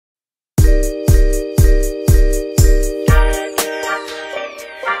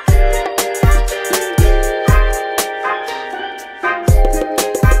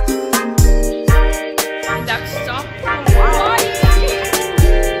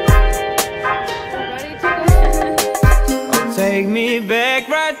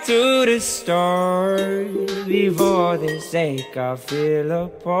to start. Before this ache I feel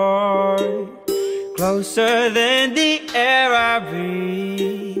apart, closer than the air I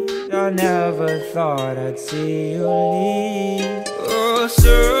breathe. I never thought I'd see you leave. Oh,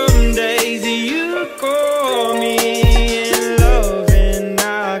 some days you call me in love and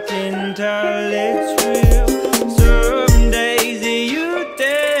I can tell it's real. Some days you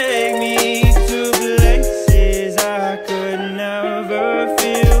take me to places I could never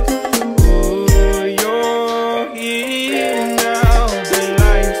feel. Oh, you're here now, but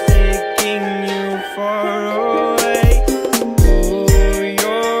life's taking you far away. Oh,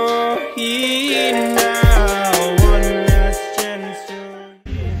 you're here now, one last chance to...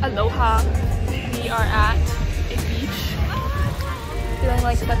 Aloha. We are at a beach. Feeling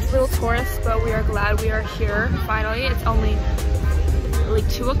like such little tourists, but we are glad we are here finally. It's only like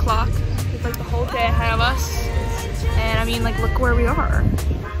 2 o'clock. It's like the whole day ahead of us. And I mean, like, look where we are.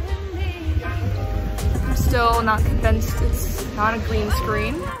 I'm still not convinced it's not a green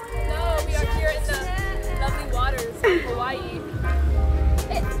screen. No, we are here in the lovely waters of Hawaii.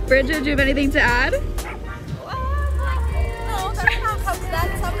 Bridget, do you have anything to add? No, that's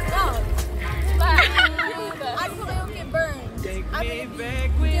how it sounds. But I probably won't get burned. I'm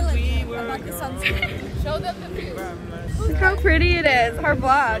feeling about the sunset. Show them the view. Look how pretty it is, our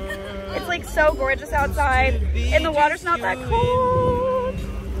vlog. It's like so gorgeous outside, and the water's not that cold.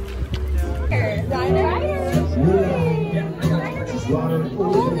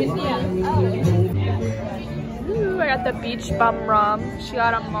 Ooh, I got the beach bum rum. She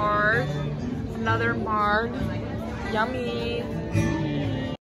got a marg, another marg. Yummy.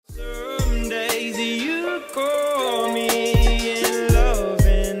 Some days you call me in love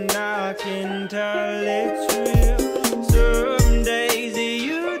and I can tell it's real. Some days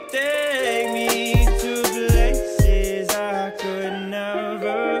you take me to places I could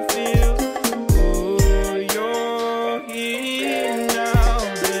never feel. Oh, you're here now,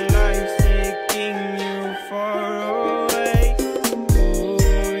 but life's taking you far away. Oh,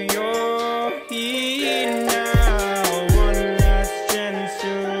 you're here now, one last chance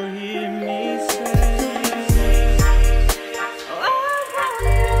to hear me say, oh, I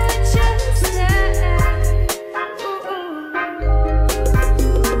want you to stay.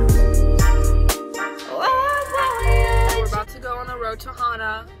 We're about to go on the road to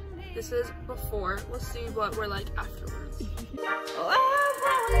Hana. This is before. We'll see what we're like afterwards.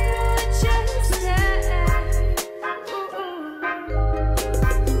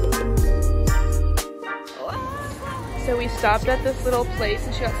 So we stopped at this little place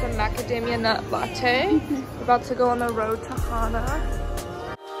and she got some macadamia nut latte. We're about to go on the road to Hana.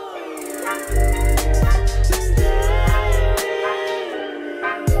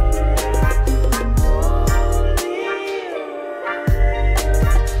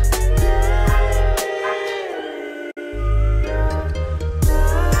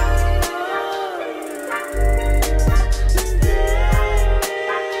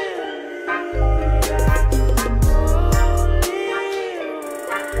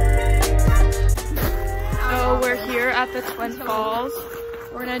 At the Twin Falls.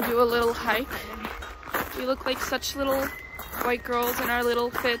 We're gonna do a little hike. We look like such little white girls in our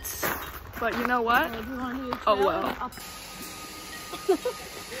little fits, but you know what? Oh well.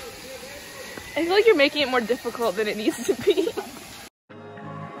 I feel like you're making it more difficult than it needs to be.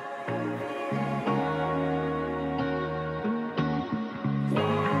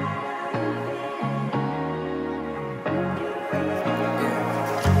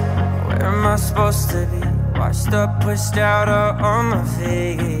 where am I supposed to be? Washed up, pushed out, or on my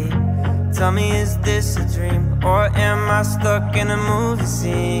feet. Tell me, is this a dream, or am I stuck in a movie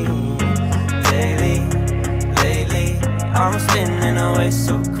scene? Lately, I'm spinning away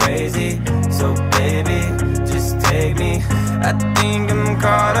so crazy. So baby, just take me. I think I'm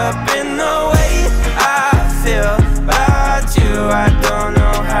caught up in the way I feel about you. I don't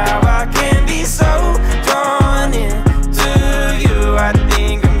know how I can be so drawn into you. I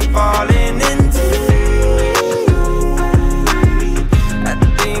think I'm falling into you.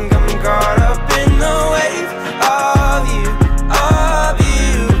 Caught up in the wave of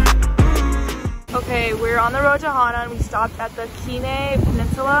you. Okay, we're on the road to Hana and we stopped at the Kine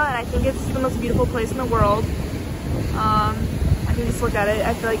Peninsula, and I think it's the most beautiful place in the world. I can just look at it.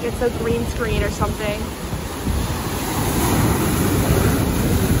 I feel like it's a green screen or something.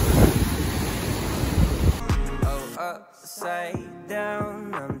 Oh, upside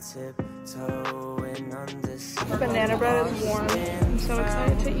down, I'm tiptoeing on this. Banana bread is warm. I'm so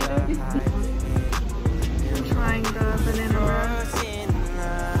excited to eat it. I'm trying the banana bread.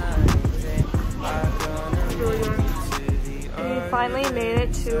 It's really good. I need 5 finally made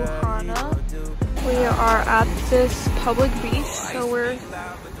it to Hana. We are at this public beach, so we're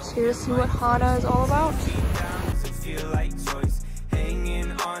here to see what Hana is all about.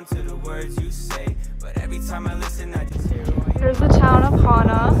 Here's the town of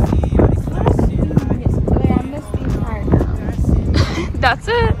Hana. That's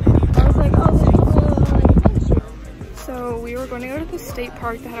it. I was like, oh, So we were going to go to the state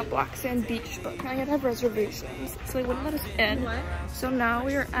park that had a black sand beach, but I had to have reservations, so they wouldn't let us in. So now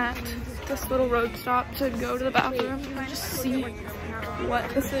we are at this little road stop to go to the bathroom and just see what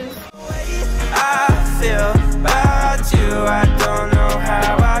this is. I feel about you. I don't know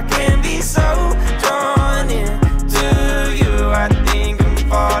how I can be so drawn into you. I think I'm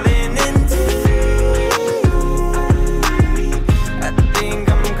falling into you. I think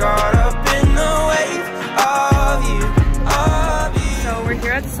I'm caught up in the wave of you. So we're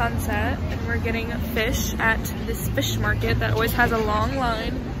here at sunset and we're getting fish at this fish market that always has a long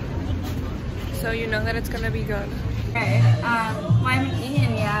line. So you know that it's gonna be good. okay. Well, I haven't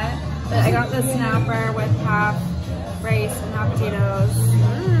eaten yet, but I got the snapper with half rice and half potatoes.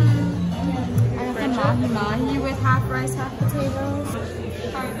 I got the mahi with half rice, half potatoes.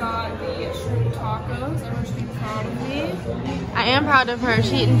 I got the shrimp tacos. Everyone should be proud of me. I am proud of her.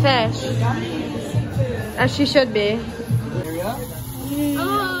 She's eating fish. As she should be.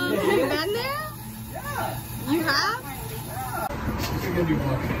 Oh, have you been there? You have?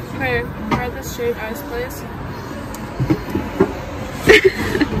 Okay, we're at this shaved ice place.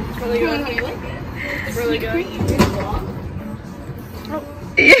 It's really good. It's really good.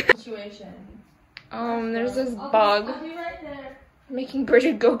 Situation. There's this bug making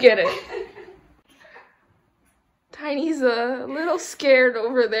Bridget go get it. Tiny's a little scared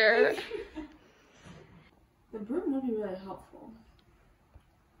over there. The broom would be really helpful.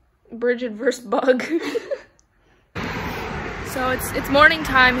 Bridget versus bug. So it's morning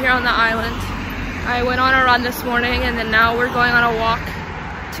time here on the island. I went on a run this morning and then now we're going on a walk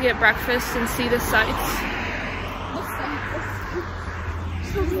to get breakfast and see the sights.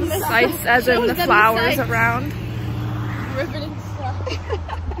 Sights as in the flowers around. Riveting stuff.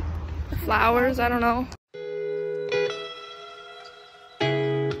 The flowers, I don't know.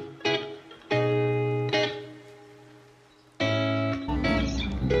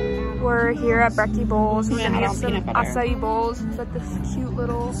 We're here at Brekkie Bowls. We're gonna get some acai bowls. It's at this cute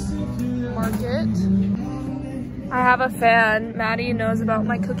little market. I have a fan. Maddie knows about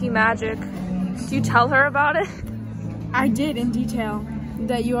my cookie magic. Do you tell her about it? I did in detail.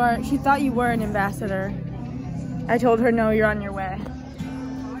 That you are, she thought you were an ambassador. I told her, no, you're on your way.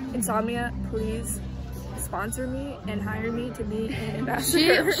 Insomnia, please sponsor me and hire me to be an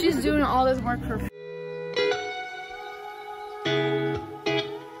ambassador. She's doing all this work for free.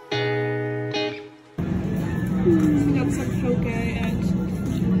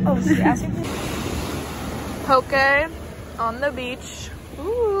 We got some poke and poke on the beach.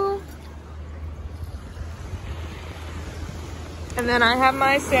 Ooh. And then I have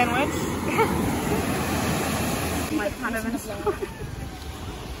my sandwich. Like kind of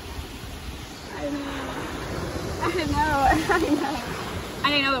I know. I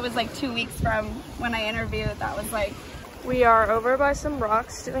didn't know it was like 2 weeks from when I interviewed. That was like. We are over by some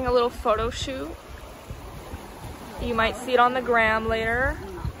rocks doing a little photo shoot. You might see it on the gram later.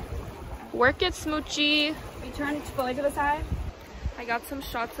 Work it, Smoochie. You turn fully to the side. I got some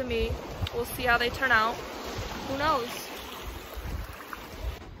shots of me. We'll see how they turn out. Who knows?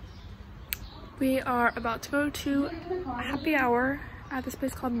 We are about to go to a happy hour at this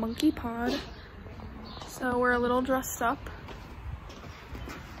place called Monkey Pod. So we're a little dressed up.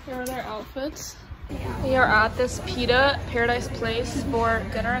 Here are their outfits. We are at this pita paradise place for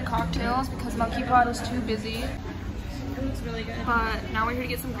dinner and cocktails because Monkey Pod was too busy. It was really good. But now we're here to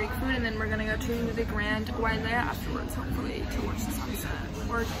get some Greek food and then we're gonna go to the Grand Wailea afterwards, hopefully, to watch the sunset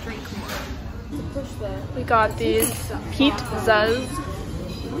or drink more. We got these pizzas.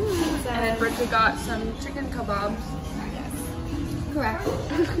 And then Bridget got some chicken kebabs. Yes. Correct.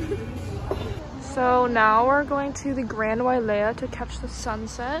 So now we're going to the Grand Wailea to catch the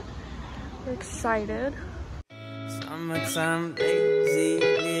sunset. We're excited. Summertime lazy,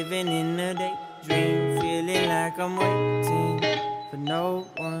 living in a daydream, feeling like I'm waiting for no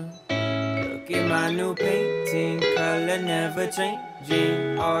one. Look at my new painting, color never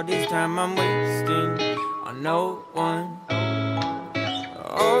changing. All this time I'm wasting on no one.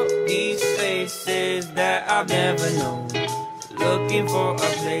 All these faces that I've never known, looking for a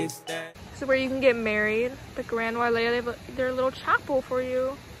place that. This is where you can get married. The Grand Wailea, they have their little chapel for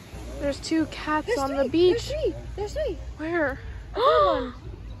you. There's 2 cats on the beach. There's three. Where?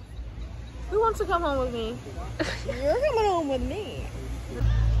 Who wants to come home with me? You're coming home with me.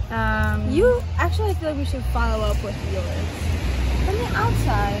 You actually, I feel like we should follow up with yours. From the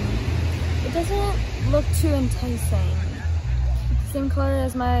outside, it doesn't look too enticing. Same color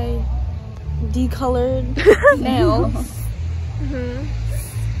as my decolored nails.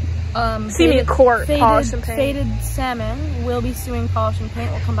 See me in court, polish and paint. Faded salmon. We'll be suing polish and paint.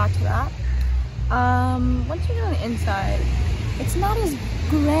 We'll come back to that. Once you get on the inside, it's not as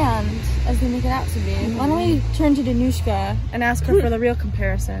grand as they make it out to be. Why don't we turn to Danushka and ask her for the real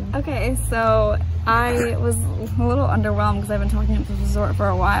comparison? Okay, so I was a little underwhelmed because I've been talking at this resort for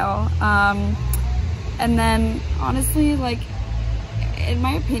a while. And then honestly, like, in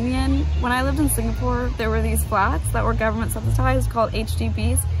my opinion, when I lived in Singapore, there were these flats that were government subsidized called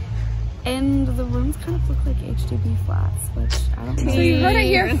HDBs. And the rooms kind of look like HDB flats, which I don't know. So you heard it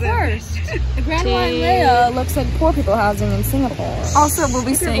here first. The Grand Wailea looks like poor people housing in Singapore. Also, we'll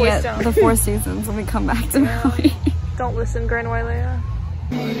be staying at the Four Seasons when we come back to Maui. Don't listen, Grand Wailea.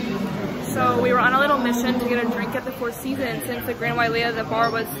 So we were on a little mission to get a drink at the Four Seasons since the Grand Wailea, the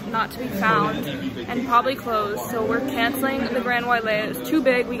bar was not to be found and probably closed. So we're canceling the Grand Wailea. It was too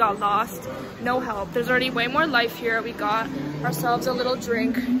big, we got lost. No help. There's already way more life here. We got ourselves a little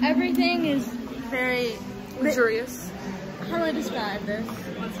drink. Everything is very Luxurious. How do I describe this?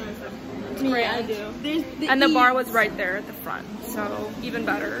 It's great. I do. And the bar was right there at the front, so even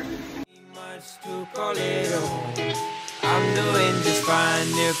better. I'm doing just fine.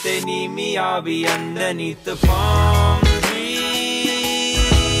 If they need me, I'll be underneath the palm tree.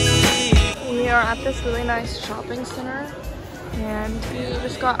 We are at this really nice shopping center and we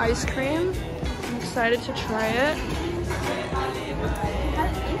just got ice cream. I'm excited to try it.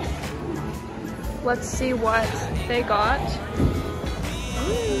 Let's see what they got.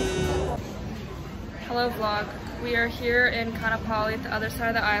 Hello vlog. We are here in Kanapali at the other side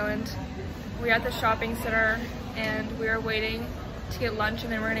of the island. We're at the shopping center and we are waiting to get lunch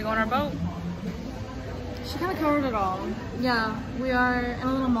and then we're gonna go on our boat. She kind of covered it all. Yeah, we are in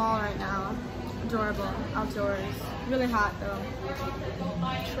a little mall right now. Adorable, outdoors. Really hot though.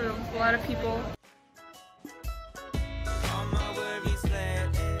 True, a lot of people.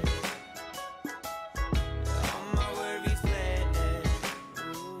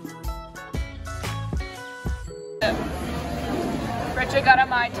 Richard got a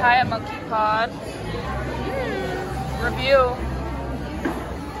Mai Tai at Monkey Pod. Review.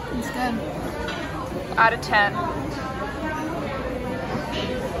 It's good. Out of 10.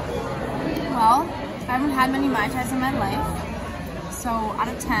 Well, I haven't had many Mai Tais in my life, so out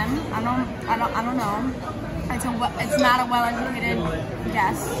of 10, I don't know. It's not a well-educated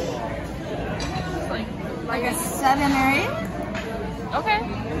guess. Like a 7 or 8. Okay.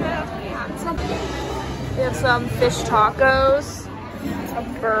 Yeah, it's not bad. We have some fish tacos, a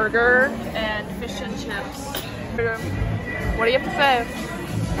burger, and fish and chips. What do you have to say?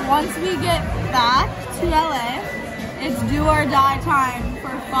 Once we get back to LA, it's do or die time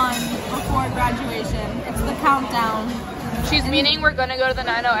for fun before graduation. It's the countdown. She's meaning we're gonna go to the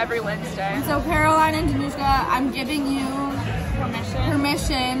 9-0 every Wednesday. And so Caroline and Danushka, I'm giving you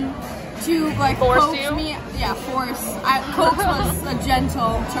permission to like coax me. Yeah, force. Coax was a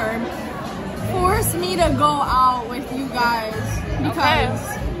gentle term. Force me to go out with you guys because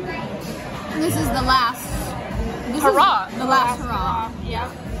this is the last. Hurrah! The last hurrah. Yeah.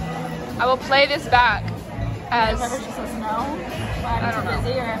 I will play this back as. Whenever she says no, I'm too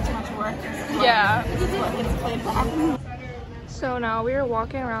busy or I have too much work. Yeah. This is what gets played back. So now we are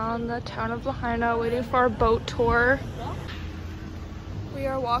walking around the town of Lahaina waiting for our boat tour. We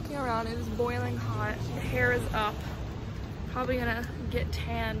are walking around, it is boiling hot, the hair is up. Probably gonna get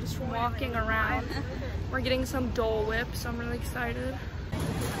tan just from walking around. We're getting some Dole Whip, so I'm really excited.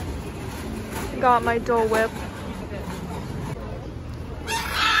 Got my Dole Whip.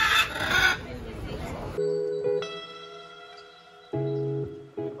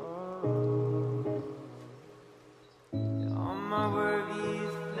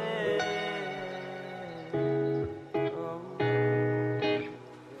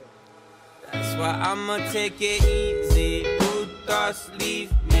 I'ma take it easy, good thoughts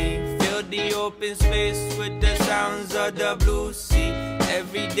leave me. Fill the open space with the sounds of the blue sea.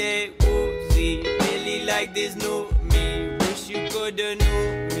 Every day woozy, really like this new me. Wish you could've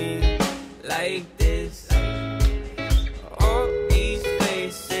knew me like this. All these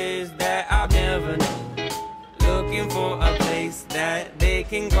places that I've never known, looking for a place that they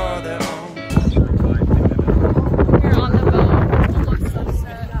can call their own. We're on the boat.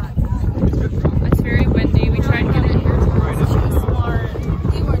 Very windy. We tried to get in here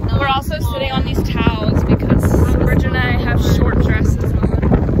We're also sitting on these towels because Bridget and I have short dresses on.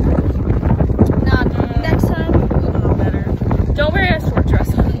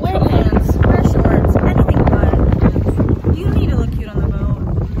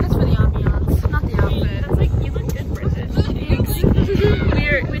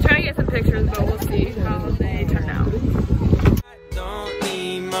 we try to get some pictures, but we'll see how they turn out. Don't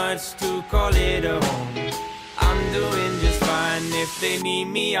need much to call it a home. I'm doing just fine. If they need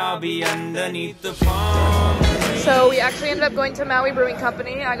me, I'll be underneath the palm. So we actually ended up going to Maui Brewing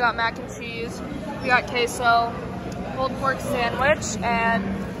Company. I got mac and cheese. We got queso, pulled pork sandwich, and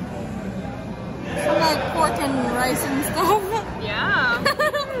Some like pork and rice and stuff. yeah.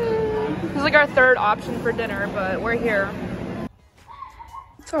 This is like our third option for dinner, but we're here.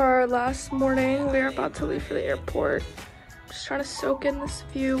 It's our last morning. We're about to leave for the airport. Just trying to soak in this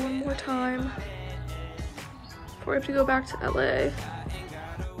view one more time before we have to go back to LA.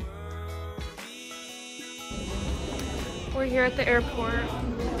 We're here at the airport.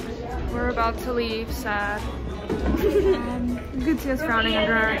 We're about to leave, sad. You can see us frowning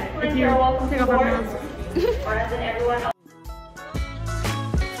under our, if you take off our mask.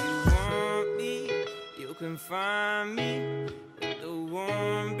 You can find me with the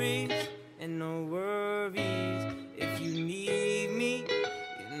warm breeze and no worries. If you need me,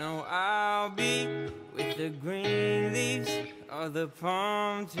 you know I'll be with the green leaves or the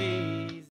palm trees.